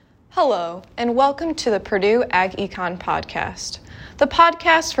Hello, and welcome to the Purdue Ag Econ Podcast, the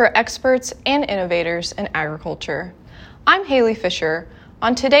podcast for experts and innovators in agriculture. I'm Haley Fisher.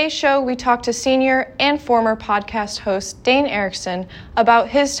 On today's show, we talk to senior and former podcast host Dane Erickson about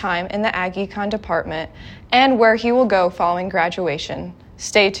his time in the Ag Econ department and where he will go following graduation.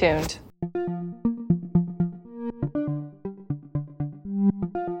 Stay tuned.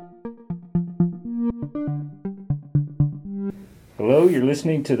 Hello, you're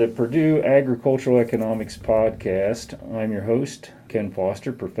listening to the Purdue Agricultural Economics Podcast. I'm your host, Ken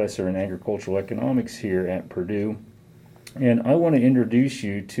Foster, professor in agricultural economics here at Purdue. And I want to introduce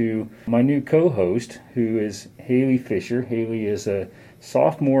you to my new co-host, who is Haley Fisher. Haley is a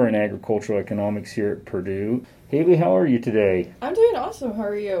sophomore in agricultural economics here at Purdue. Haley, how are you today? I'm doing awesome. How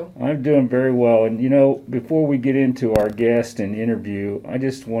are you? I'm doing very well. And before we get into our guest and interview, I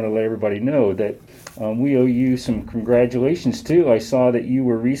just want to let everybody know that we owe you some congratulations too. I saw that you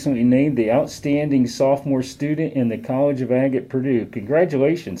were recently named the outstanding sophomore student in the College of Ag at Purdue.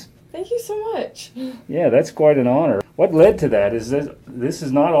 Congratulations. Thank you so much. Yeah, that's quite an honor. What led to that is this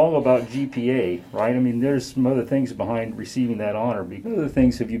is not all about GPA, right? I mean, there's some other things behind receiving that honor. What other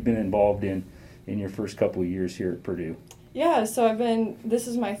things have you been involved in your first couple of years here at Purdue? Yeah, so this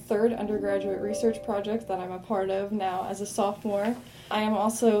is my third undergraduate research project that I'm a part of now as a sophomore. I am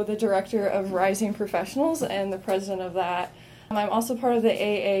also the director of Rising Professionals and the president of that. I'm also part of the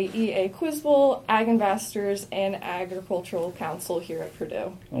AAEA Quiz Bowl, Ag Ambassadors, and Agricultural Council here at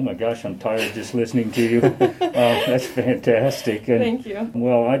Purdue. Oh my gosh, I'm tired just listening to you. That's fantastic. And, thank you.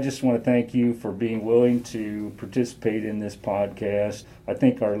 Well, I just want to thank you for being willing to participate in this podcast. I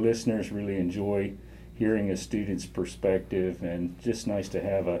think our listeners really enjoy hearing a student's perspective, and just nice to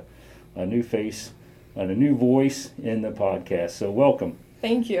have a new face and a new voice in the podcast. So welcome.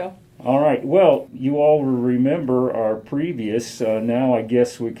 Thank you. All right. Well, you all will remember our previous, now I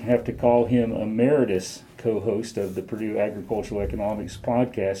guess we have to call him emeritus co-host of the Purdue Agricultural Economics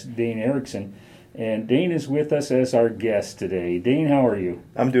Podcast, Dane Erickson. And Dane is with us as our guest today. Dane, how are you?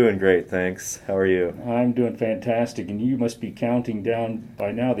 I'm doing great, thanks. How are you? I'm doing fantastic. And you must be counting down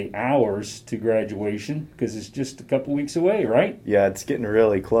by now the hours to graduation, because it's just a couple weeks away, right? Yeah, it's getting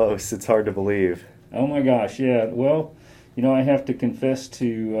really close. It's hard to believe. Oh my gosh, yeah. Well, I have to confess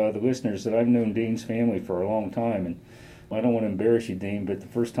to the listeners that I've known Dane's family for a long time, and I don't want to embarrass you, Dane, but the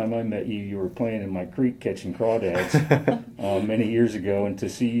first time I met you, you were playing in my creek catching crawdads many years ago, and to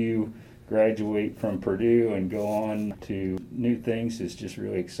see you graduate from Purdue and go on to new things is just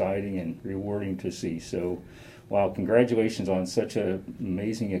really exciting and rewarding to see. So, wow, congratulations on such an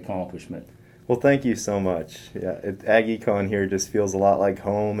amazing accomplishment. Well, thank you so much. Yeah, Ag Econ here just feels a lot like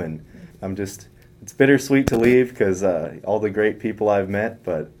home, and it's bittersweet to leave because all the great people I've met,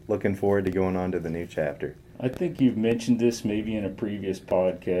 but looking forward to going on to the new chapter. I think you've mentioned this maybe in a previous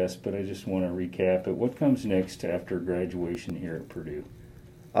podcast, but I just want to recap it. What comes next after graduation here at Purdue?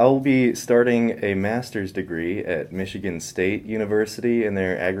 I'll be starting a master's degree at Michigan State University in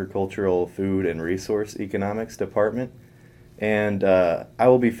their Agricultural, Food, and Resource Economics department, and I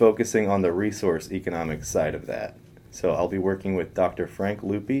will be focusing on the resource economics side of that. So I'll be working with Dr. Frank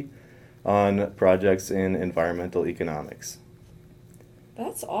Lupi on projects in environmental economics.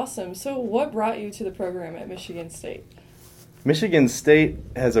 That's awesome. So what brought you to the program at Michigan State? Michigan State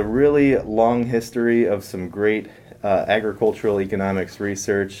has a really long history of some great agricultural economics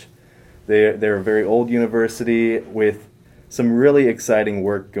research. They're a very old university with some really exciting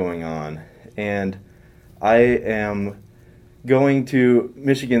work going on. And I am going to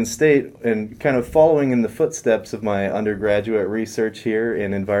Michigan State and kind of following in the footsteps of my undergraduate research here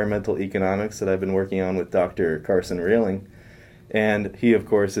in environmental economics that I've been working on with Dr. Carson Reeling. And he, of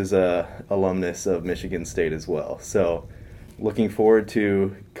course, is a alumnus of Michigan State as well. So looking forward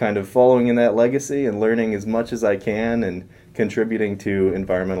to kind of following in that legacy and learning as much as I can and contributing to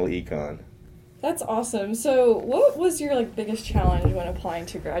environmental econ. That's awesome. So what was your biggest challenge when applying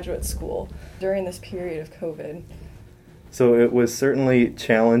to graduate school during this period of COVID? So it was certainly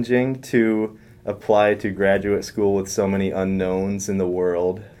challenging to apply to graduate school with so many unknowns in the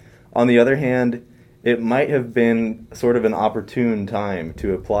world. On the other hand, it might have been sort of an opportune time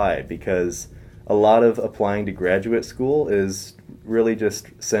to apply because a lot of applying to graduate school is really just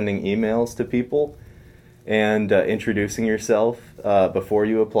sending emails to people and introducing yourself before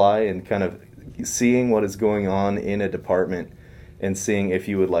you apply and kind of seeing what is going on in a department and seeing if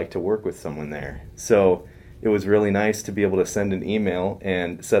you would like to work with someone there. So it was really nice to be able to send an email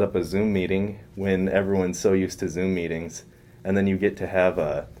and set up a Zoom meeting when everyone's so used to Zoom meetings. And then you get to have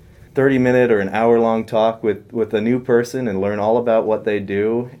a 30-minute or an hour-long talk with a new person and learn all about what they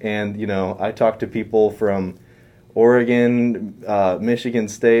do. And, I talk to people from Oregon, Michigan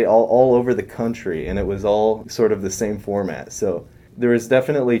State, all over the country, and it was all sort of the same format. So there was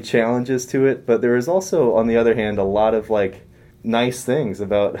definitely challenges to it, but there was also, on the other hand, a lot of like nice things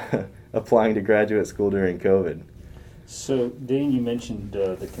about applying to graduate school during COVID. So, Dane, you mentioned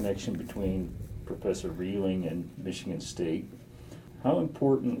the connection between Professor Reeling and Michigan State. How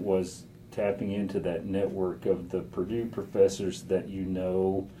important was tapping into that network of the Purdue professors that you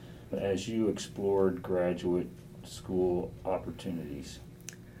know as you explored graduate school opportunities?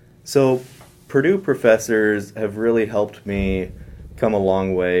 So, Purdue professors have really helped me come a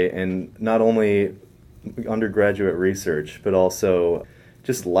long way in not only undergraduate research, but also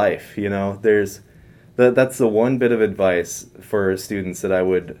just life. You know, that's the one bit of advice for students that I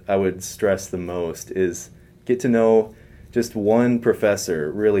would stress the most is get to know just one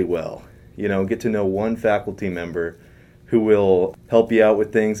professor really well. You know, get to know one faculty member who will help you out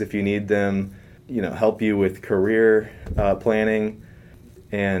with things if you need them, you know, help you with career planning.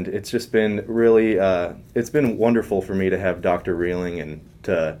 And it's just been really, it's been wonderful for me to have Dr. Reeling and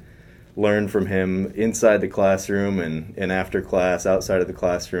to learn from him inside the classroom and after class, outside of the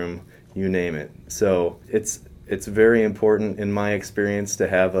classroom, you name it. So it's very important in my experience to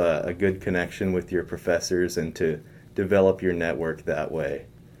have a good connection with your professors and to develop your network that way.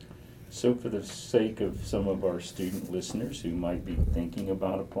 So for the sake of some of our student listeners who might be thinking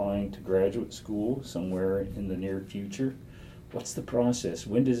about applying to graduate school somewhere in the near future, what's the process?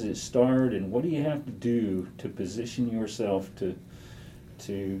 When does it start, and what do you have to do to position yourself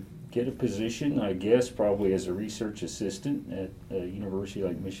to get a position, I guess, probably as a research assistant at a university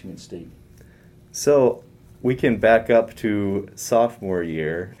like Michigan State? So we can back up to sophomore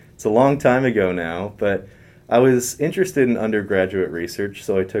year. It's a long time ago now, but I was interested in undergraduate research,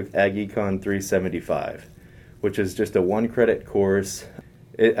 so I took Ag Econ 375, which is just a one-credit course.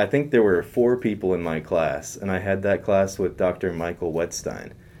 I think there were 4 people in my class, and I had that class with Dr. Michael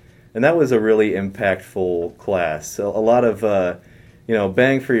Wettstein. And that was a really impactful class. So a lot of,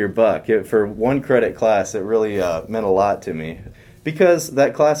 bang for your buck. For one-credit class, it really meant a lot to me, because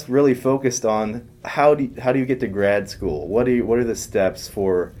that class really focused on how do you get to grad school? What are the steps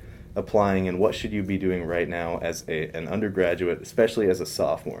for applying, and what should you be doing right now as an undergraduate, especially as a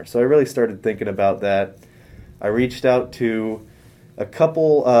sophomore? So I really started thinking about that. I reached out to a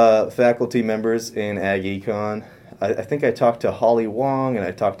couple faculty members in Ag Econ. I think I talked to Holly Wong and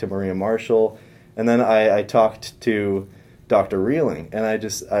I talked to Maria Marshall, and then I talked to Dr. Reeling, and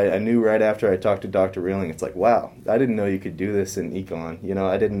I knew right after I talked to Dr. Reeling, it's like, wow, I didn't know you could do this in econ. You know,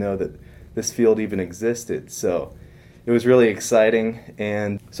 I didn't know that this field even existed. So it was really exciting,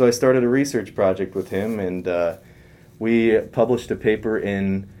 and so I started a research project with him, and we published a paper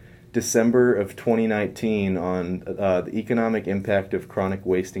in December of 2019 on the economic impact of chronic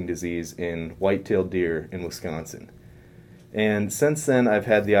wasting disease in white-tailed deer in Wisconsin. And since then, I've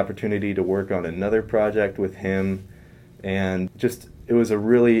had the opportunity to work on another project with him, and it was a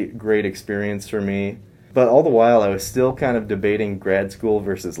really great experience for me. But all the while, I was still kind of debating grad school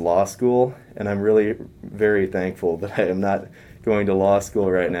versus law school, and I'm really very thankful that I am not going to law school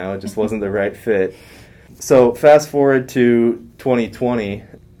right now. It just wasn't the right fit. So fast forward to 2020,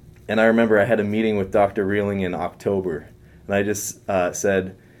 and I remember I had a meeting with Dr. Reeling in October, and I just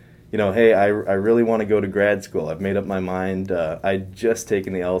said, hey, I really want to go to grad school. I've made up my mind. I'd just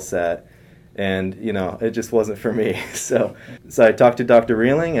taken the LSAT, and it just wasn't for me. So I talked to Dr.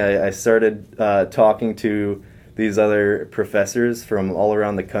 Reeling. I started talking to these other professors from all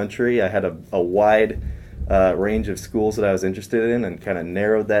around the country. I had a wide range of schools that I was interested in, and kind of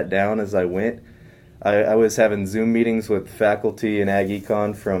narrowed that down as I went. I was having Zoom meetings with faculty in Ag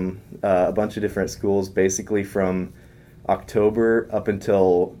Econ from a bunch of different schools, basically from October up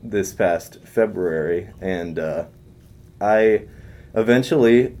until this past February, and I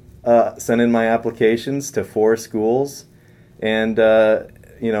eventually sent in my applications to 4 schools, and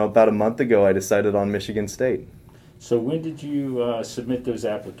about a month ago I decided on Michigan State. So when did you submit those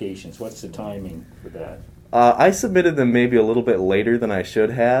applications? What's the timing for that? I submitted them maybe a little bit later than I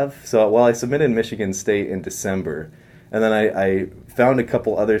should have. So I submitted Michigan State in December, and then I found a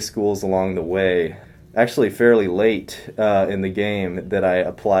couple other schools along the way, actually fairly late in the game, that I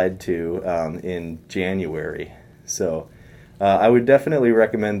applied to in January. So I would definitely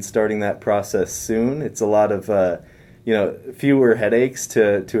recommend starting that process soon. It's a lot of fewer headaches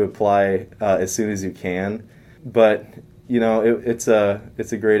to apply as soon as you can, but it's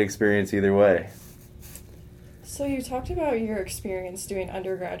a great experience either way. So you talked about your experience doing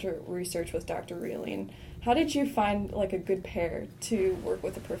undergraduate research with Dr. Reeling. How did you find a good pair to work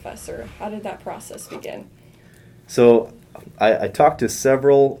with a professor? How did that process begin? So I talked to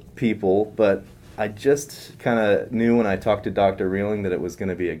several people, but I just kind of knew when I talked to Dr. Reeling that it was going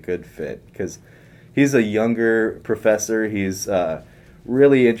to be a good fit, because he's a younger professor. He's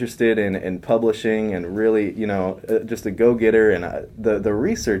really interested in publishing and really, just a go-getter. And the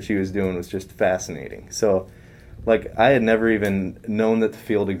research he was doing was just fascinating. So, like, I had never even known that the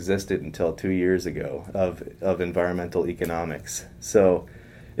field existed until 2 years ago of environmental economics. So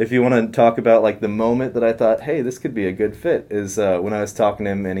if you want to talk about, like, the moment that I thought, hey, this could be a good fit, is when I was talking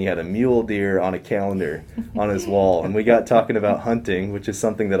to him and he had a mule deer on a calendar on his wall. And we got talking about hunting, which is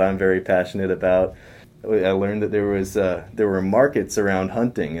something that I'm very passionate about. I learned that there were markets around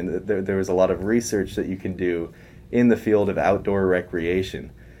hunting, and that there was a lot of research that you can do in the field of outdoor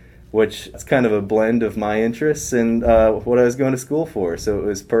recreation, which is kind of a blend of my interests and what I was going to school for, so it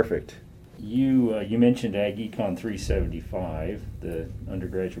was perfect. You mentioned Ag Econ 375, the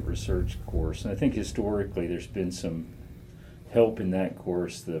undergraduate research course, and I think historically there's been some help in that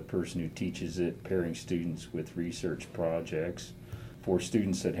course, the person who teaches it pairing students with research projects. For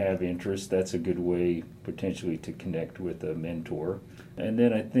students that have interest, that's a good way potentially to connect with a mentor. And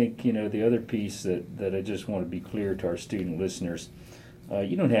then I think, the other piece that I just want to be clear to our student listeners,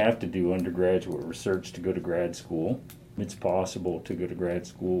 you don't have to do undergraduate research to go to grad school. It's possible to go to grad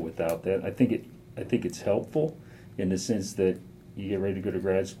school without that. I think it's helpful in the sense that you get ready to go to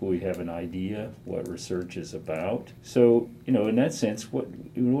grad school, you have an idea what research is about. So, in that sense, what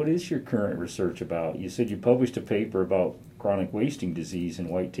is your current research about? You said you published a paper about chronic wasting disease in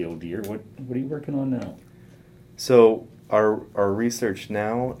white-tailed deer. What are you working on now? So our research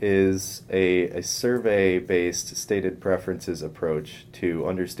now is a survey-based stated preferences approach to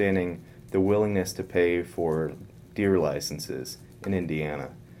understanding the willingness to pay for deer licenses in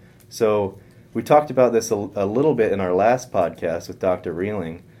Indiana. So we talked about this a little bit in our last podcast with Dr.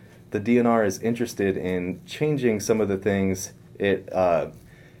 Reeling. The DNR is interested in changing some of the things it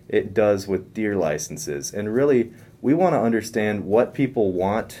does with deer licenses. And really, we want to understand what people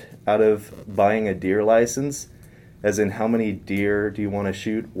want out of buying a deer license, as in how many deer do you want to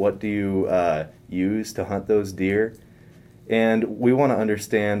shoot, what do you use to hunt those deer, and we want to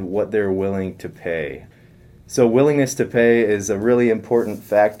understand what they're willing to pay. So willingness to pay is a really important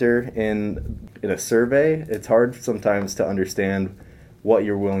factor in a survey. It's hard sometimes to understand what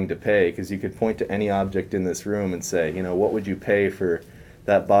you're willing to pay, because you could point to any object in this room and say, what would you pay for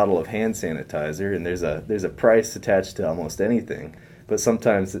that bottle of hand sanitizer? And there's a price attached to almost anything, but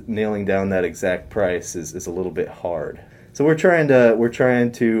sometimes nailing down that exact price is a little bit hard. So we're trying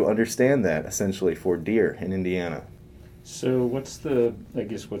to understand that essentially for deer in Indiana. So what's the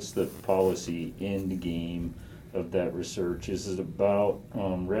policy end game of that research? Is it about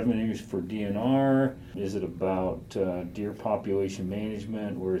revenues for DNR? Is it about deer population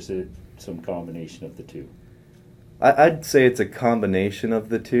management, or is it some combination of the two? I'd say it's a combination of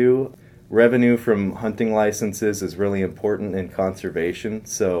the two. Revenue from hunting licenses is really important in conservation,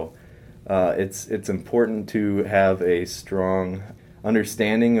 so it's important to have a strong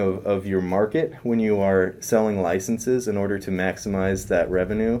understanding of your market when you are selling licenses in order to maximize that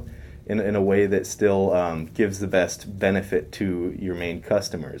revenue in a way that still gives the best benefit to your main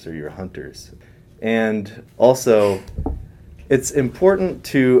customers or your hunters. And also, it's important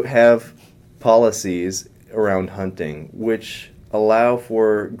to have policies around hunting which allow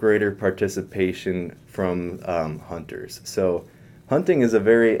for greater participation from hunters. So hunting is a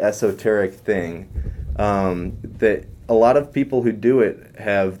very esoteric thing that a lot of people who do it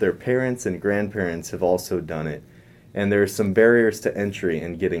have their parents and grandparents have also done it, and there are some barriers to entry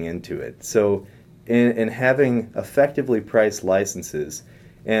in getting into it. So in having effectively priced licenses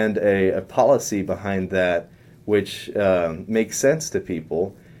and a policy behind that which makes sense to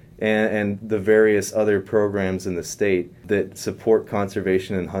people, and the various other programs in the state that support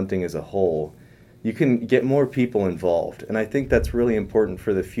conservation and hunting as a whole, you can get more people involved. And I think that's really important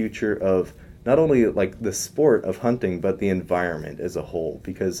for the future of not only like the sport of hunting, but the environment as a whole.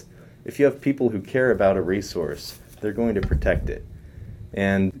 Because if you have people who care about a resource, they're going to protect it.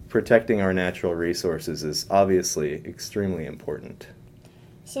 And protecting our natural resources is obviously extremely important.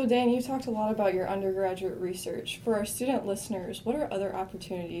 So Dan, you talked a lot about your undergraduate research. For our student listeners, what are other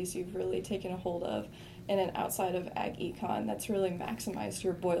opportunities you've really taken a hold of in and outside of Ag Econ that's really maximized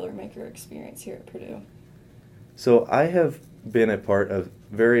your Boilermaker experience here at Purdue? So I have been a part of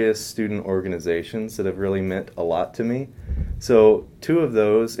various student organizations that have really meant a lot to me. So 2 of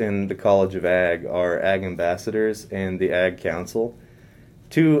those in the College of Ag are Ag Ambassadors and the Ag Council.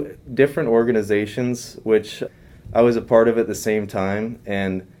 2 different organizations which I was a part of at the same time,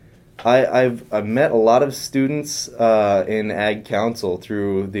 and I've met a lot of students in Ag Council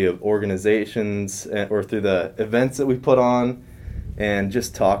through the organizations or through the events that we put on, and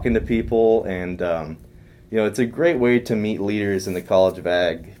just talking to people. And it's a great way to meet leaders in the College of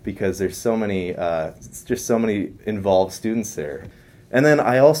Ag because there's so many involved students there. And then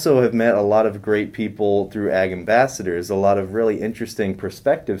I also have met a lot of great people through Ag Ambassadors, a lot of really interesting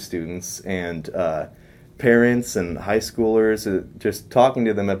prospective students and parents and high schoolers, just talking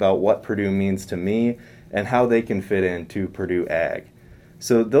to them about what Purdue means to me and how they can fit into Purdue Ag.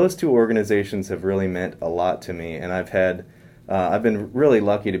 So those two organizations have really meant a lot to me, and I've been really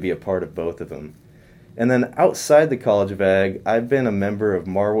lucky to be a part of both of them. And then outside the College of Ag, I've been a member of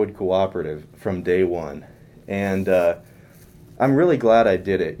Marwood Cooperative from day one. And I'm really glad I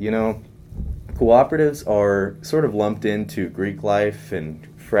did it. Cooperatives are sort of lumped into Greek life and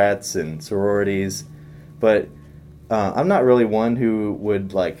frats and sororities, but I'm not really one who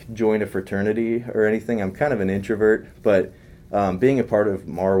would join a fraternity or anything. I'm kind of an introvert, but being a part of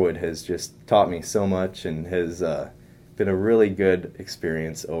Marwood has just taught me so much and has been a really good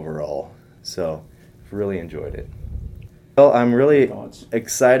experience overall. So I've really enjoyed it. Well, I'm really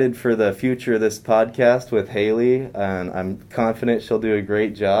excited for the future of this podcast with Haley, and I'm confident she'll do a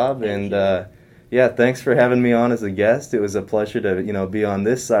great job. And thanks for having me on as a guest. It was a pleasure to be on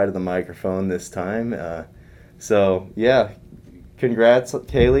this side of the microphone this time. Congrats,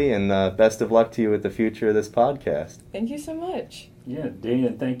 Haley, and best of luck to you with the future of this podcast. Thank you so much. Yeah,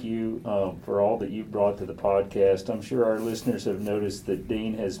 Dane, thank you for all that you brought to the podcast. I'm sure our listeners have noticed that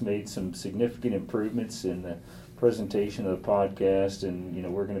Dane has made some significant improvements in the presentation of the podcast, and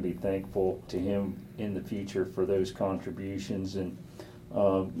we're going to be thankful to him in the future for those contributions. And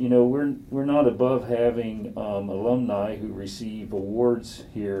we're not above having alumni who receive awards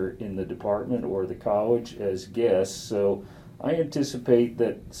here in the department or the college as guests. So I anticipate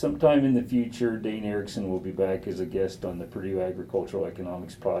that sometime in the future, Dane Erickson will be back as a guest on the Purdue Agricultural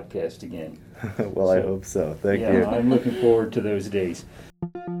Economics podcast again. Well, I hope so. Thank you. I'm looking forward to those days.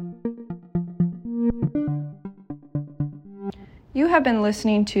 You have been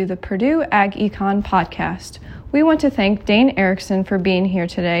listening to the Purdue Ag Econ podcast. We want to thank Dane Erickson for being here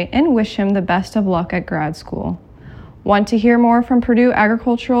today and wish him the best of luck at grad school. Want to hear more from Purdue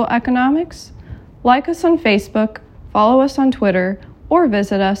Agricultural Economics? Like us on Facebook, follow us on Twitter, or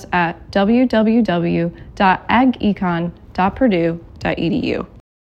visit us at www.agecon.purdue.edu.